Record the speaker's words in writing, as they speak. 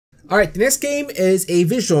Alright, the next game is a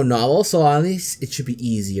visual novel, so at least it should be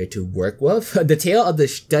easier to work with. The Tale of the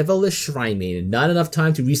Devilish Shrine Maiden. Not enough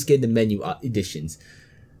time to reskin the menu editions.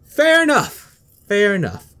 Fair enough. Fair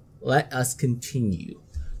enough. Let us continue.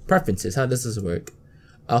 Preferences. How does this work?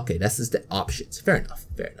 Okay, that's just the options. Fair enough.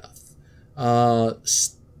 Fair enough.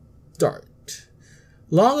 Start.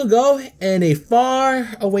 Long ago, in a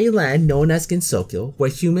far-away land known as Gensokyo, where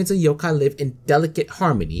humans and yokai live in delicate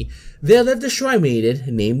harmony, there lived a shrine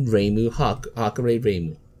maiden named Reimu, Hakure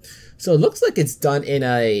Reimu. So it looks like it's done in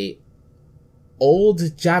a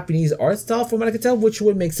old Japanese art style from what I can tell, which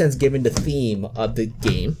would make sense given the theme of the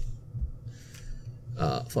game.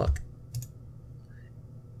 Fuck.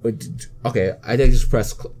 Okay, I did just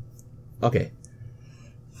press. Okay.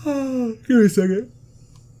 Give me a second.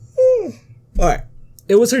 Alright.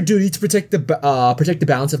 It was her duty to protect the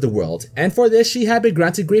balance of the world, and for this she had been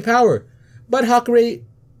granted great power. But Reimu,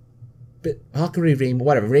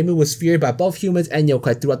 Reimu was feared by both humans and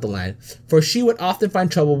yokai throughout the land, for she would often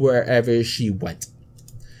find trouble wherever she went.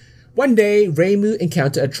 One day, Reimu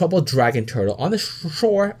encountered a troubled dragon turtle on the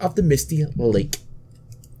shore of the misty lake.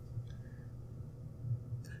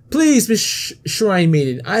 Please, Miss Shrine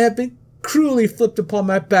Maiden, I have been cruelly flipped upon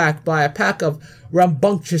my back by a pack of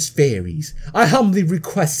rambunctious fairies. I humbly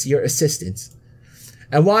request your assistance.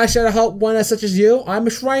 And why should I help one such as you? I'm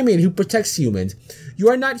a shrine maiden who protects humans. You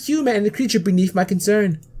are not human and a creature beneath my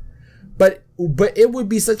concern. But it would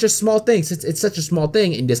be such a small thing. Since it's such a small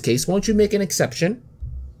thing in this case, won't you make an exception?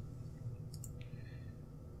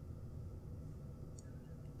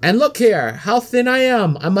 And look here, how thin I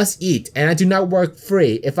am. I must eat, and I do not work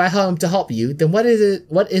free. If I come to help you, then what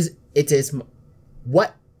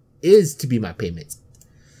is to be my payment?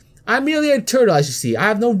 I'm merely a turtle, as you see. I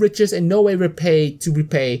have no riches and no way to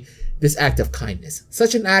repay this act of kindness.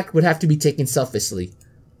 Such an act would have to be taken selfishly.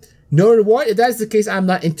 No reward? If that is the case, I'm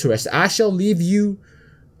not interested. I shall leave you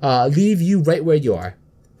right where you are.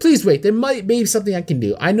 Please wait, there might be something I can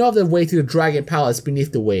do. I know of the way to the Dragon Palace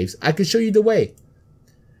beneath the waves. I can show you the way.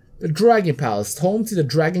 The Dragon Palace, home to the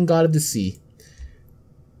Dragon God of the Sea.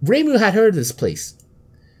 Reimu had heard of this place.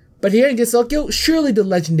 But here in Gensokyo, surely the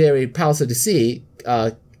legendary Palace of the Sea,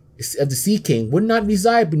 King, would not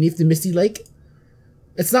reside beneath the misty lake?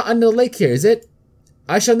 It's not under the lake here, is it?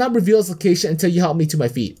 I shall not reveal its location until you help me to my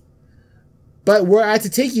feet. But were I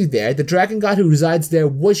to take you there, the dragon god who resides there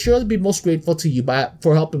would surely be most grateful to you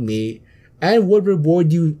for helping me, and would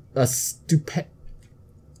reward you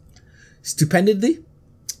stupendly.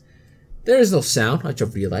 There is no sound, I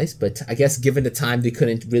just realized, but I guess given the time they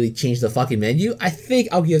couldn't really change the fucking menu, I think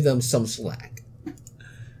I'll give them some slack.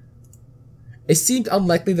 It seemed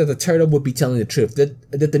unlikely that the turtle would be telling the truth,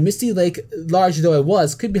 that the misty lake, large though it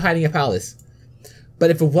was, could be hiding a palace.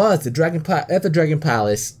 But if it was, if the Dragon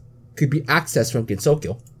Palace could be accessed from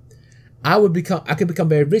Gensokyo, I could become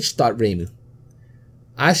very rich, thought Reimu.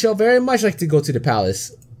 I shall very much like to go to the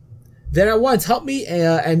palace. Then at once, help me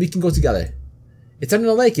and we can go together. It's under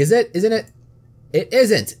the lake, is it? Isn't it? It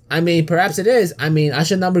isn't. I mean, perhaps it is. I mean, I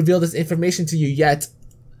should not reveal this information to you yet.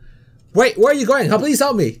 Wait, where are you going? Please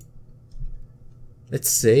help me. Let's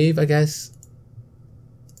save, I guess.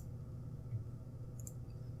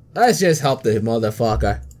 Let's just help the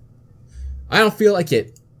motherfucker. I don't feel like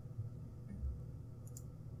it.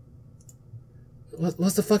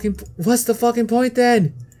 What's the fucking point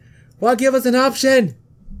then? Why give us an option?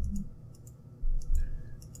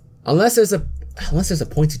 Unless there's a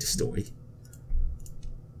point to the story.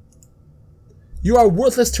 You are a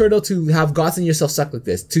worthless turtle to have gotten yourself stuck like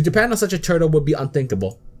this. To depend on such a turtle would be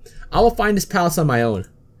unthinkable. I will find this palace on my own.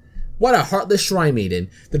 What a heartless shrine maiden.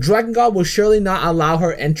 The dragon god will surely not allow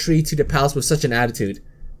her entry to the palace with such an attitude.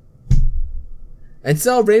 And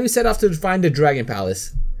so Reimu set off to find the dragon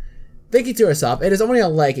palace. Thinking to herself, it is only a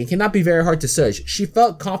lake and cannot be very hard to search. She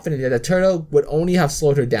felt confident that the turtle would only have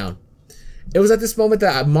slowed her down. It was at this moment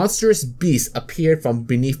that a monstrous beast appeared from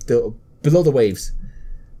below the waves.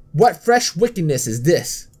 What fresh wickedness is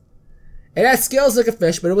this? It had scales like a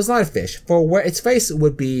fish, but it was not a fish, for where its face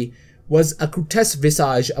would be was a grotesque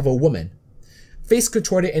visage of a woman, face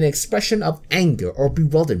contorted in an expression of anger or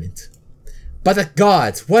bewilderment. But the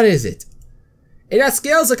gods, what is it? It had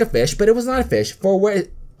scales like a fish, but it was not a fish, for where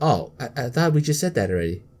it... Oh, I thought we just said that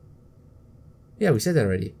already. Yeah, we said that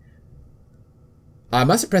already. I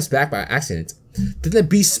must have pressed back by accident. Then the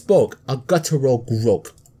beast spoke, a guttural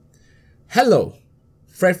croak. Hello,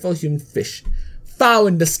 fretful human fish. Foul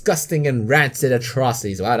and disgusting and rancid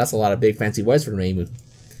atrocities. Wow, that's a lot of big fancy words for Reimu.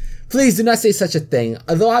 Please do not say such a thing.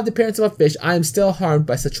 Although I have the appearance of a fish, I am still harmed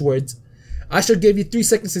by such words. I shall give you 3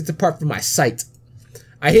 seconds to depart from my sight.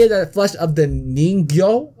 I hear that the flesh of the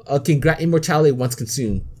Ningyo can grant immortality once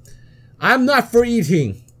consumed. I'm not for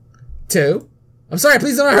eating. 2. I'm sorry,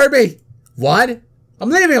 please don't hurt me. 1. I'm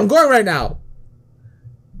leaving, I'm going right now.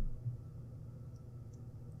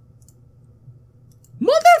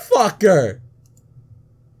 Motherfucker!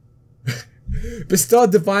 Bestow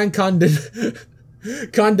divine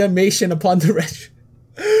condemnation upon the wretch.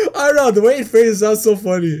 I don't know, the way it phrases sounds so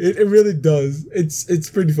funny. It really does. It's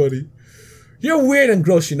pretty funny. You're weird and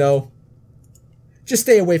gross, you know. Just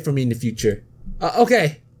stay away from me in the future.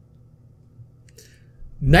 Okay.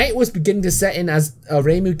 Night was beginning to set in as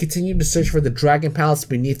Reimu continued to search for the dragon palace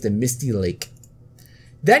beneath the misty lake.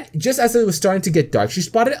 Then, just as it was starting to get dark, she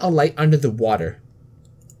spotted a light under the water.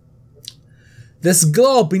 This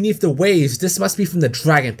glow beneath the waves, this must be from the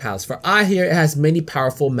dragon palace, for I hear it has many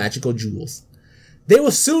powerful magical jewels. They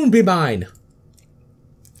will soon be mine.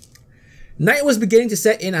 Night was beginning to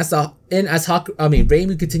set in as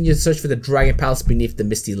Reimu continued to search for the dragon palace beneath the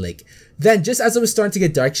misty lake. Then, just as it was starting to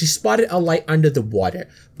get dark, she spotted a light under the water.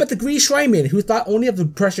 But the greedy shrine, who thought only of the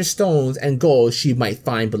precious stones and gold she might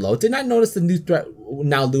find below, did not notice the new threat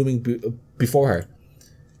now looming before her.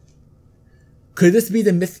 Could this be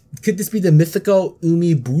the mythical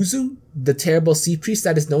Umibuzu, the terrible sea priest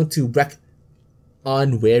that is known to wreck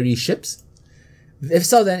unwary ships? If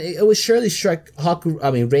so, then it would surely strike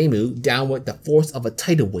Reimu down with the force of a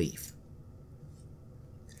tidal wave.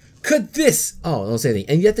 Could this... Oh, don't say anything.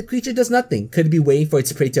 And yet the creature does nothing. Could it be waiting for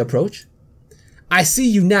its prey to approach? I see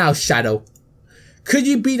you now, Shadow. Could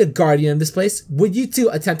you be the guardian of this place? Would you too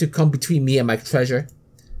attempt to come between me and my treasure?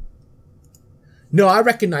 No, I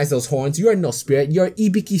recognize those horns. You are no spirit. You are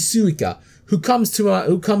Ibiki Suika, who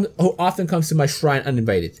often comes to my shrine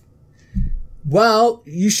uninvited. Well,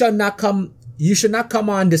 you should not come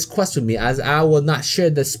on this quest with me, as I will not share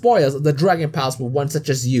the spoils of the Dragon Palace with one such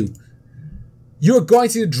as you. You are going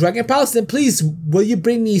to the Dragon Palace? Then please, will you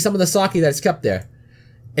bring me some of the sake that is kept there?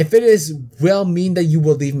 If it is well mean that you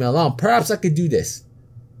will leave me alone, perhaps I could do this.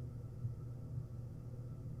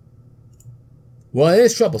 Well, it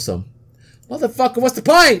is troublesome. Motherfucker, what's the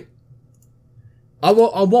point? I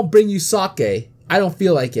won't bring you sake. I don't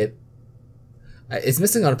feel like it. It's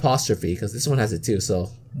missing an apostrophe, because this one has it too, so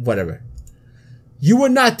whatever. You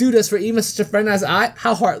would not do this for even such a friend as I?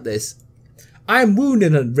 How heartless. I am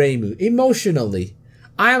wounded, Reimu, emotionally.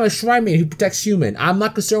 I am a shrine maiden who protects human. I am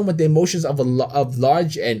not concerned with the emotions of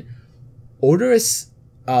large and odorous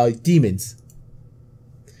demons.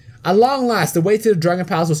 At long last, the way to the Dragon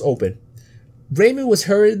Palace was open. Reimu was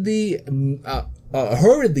hurriedly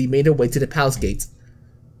made her way to the palace gates.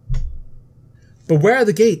 But where are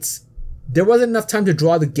the gates? There wasn't enough time to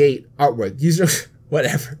draw the gate artwork.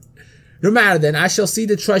 Whatever. No matter then, I shall see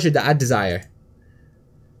the treasure that I desire.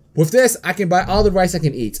 With this, I can buy all the rice I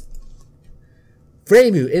can eat.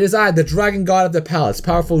 Reimu, it is I, the dragon god of the palace,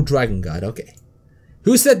 powerful dragon god. Okay.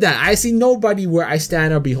 Who said that? I see nobody where I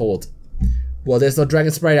stand or behold. Well, there's no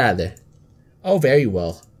dragon sprite either. Oh, very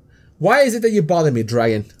well. Why is it that you bother me,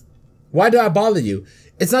 dragon? Why do I bother you?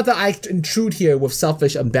 It's not that I intrude here with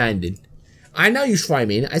selfish abandon. I know you, shrine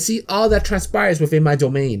maiden. I see all that transpires within my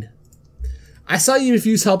domain. I saw you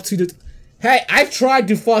refuse help to the... Hey, I tried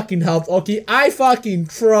to fucking help, okay? I fucking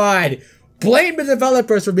tried. Blame the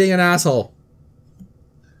developers for being an asshole.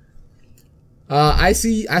 I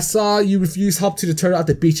saw you refuse help to the turtle at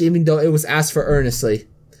the beach even though it was asked for earnestly.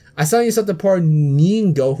 I saw you insult the poor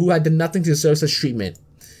Ningo who had done nothing to deserve such treatment.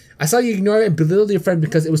 I saw you ignore and belittle your friend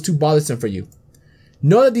because it was too bothersome for you.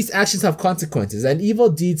 Know that these actions have consequences. An evil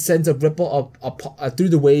deed sends a ripple through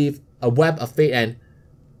the web of fate and...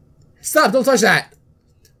 Stop! Don't touch that!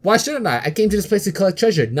 Why shouldn't I? I came to this place to collect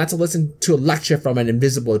treasure, not to listen to a lecture from an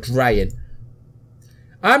invisible dragon.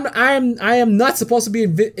 I am not supposed to be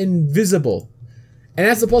invisible. And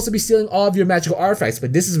I'm supposed to be stealing all of your magical artifacts,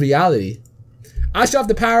 but this is reality. I still have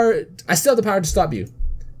the power to stop you.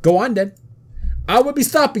 Go on then. I will be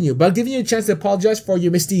stopping you, but I'll give you a chance to apologize for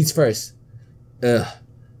your misdeeds first.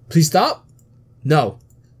 Please stop? No.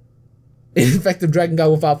 Ineffective dragon god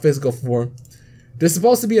without physical form. There's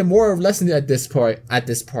supposed to be a moral lesson at this part.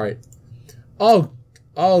 Oh.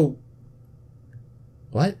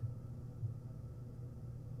 What?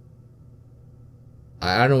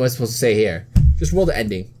 I don't know what I'm supposed to say here. Just roll the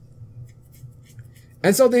ending.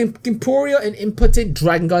 And so the incorporeal and impotent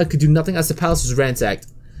dragon god could do nothing as the palace was ransacked.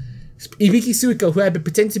 Ibiki Suiko, who had been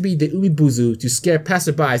pretending to be the Umibuzu to scare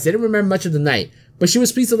passerbys, didn't remember much of the night, but she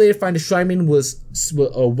was pleased to later find the shrine maiden was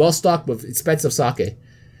well stocked with expensive sake.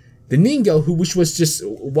 The Ningo, which was just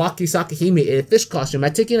Waki Sakahime in a fish costume,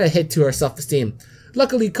 had taken a hit to her self-esteem.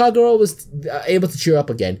 Luckily, Kagero was able to cheer up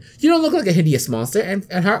again. You don't look like a hideous monster,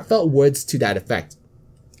 and heartfelt words to that effect.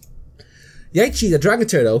 Yaichi, the dragon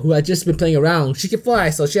turtle, who had just been playing around, she could fly,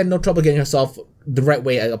 so she had no trouble getting herself the right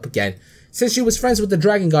way up again. Since she was friends with the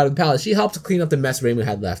dragon god of the palace, she helped to clean up the mess Reimu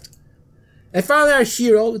had left. And finally, our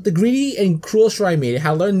hero, the greedy and cruel shrine maiden,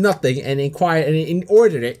 had learned nothing and acquired an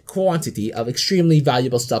inordinate quantity of extremely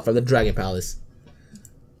valuable stuff from the dragon palace.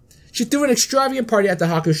 She threw an extravagant party at the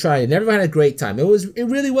Haku Shrine and everyone had a great time. It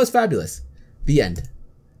really was fabulous. The end.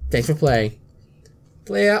 Thanks for playing.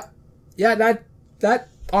 Yeah, that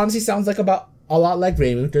honestly sounds like about a lot like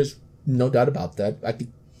Reimu. There's no doubt about that. I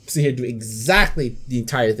could sit here and do exactly the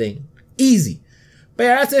entire thing. Easy. But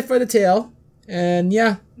yeah, that's it for the tale. And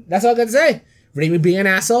yeah, that's all I got to say. Reimu being an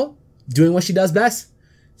asshole, doing what she does best.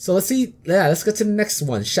 So let's see. Yeah, let's get to the next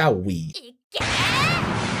one, shall we?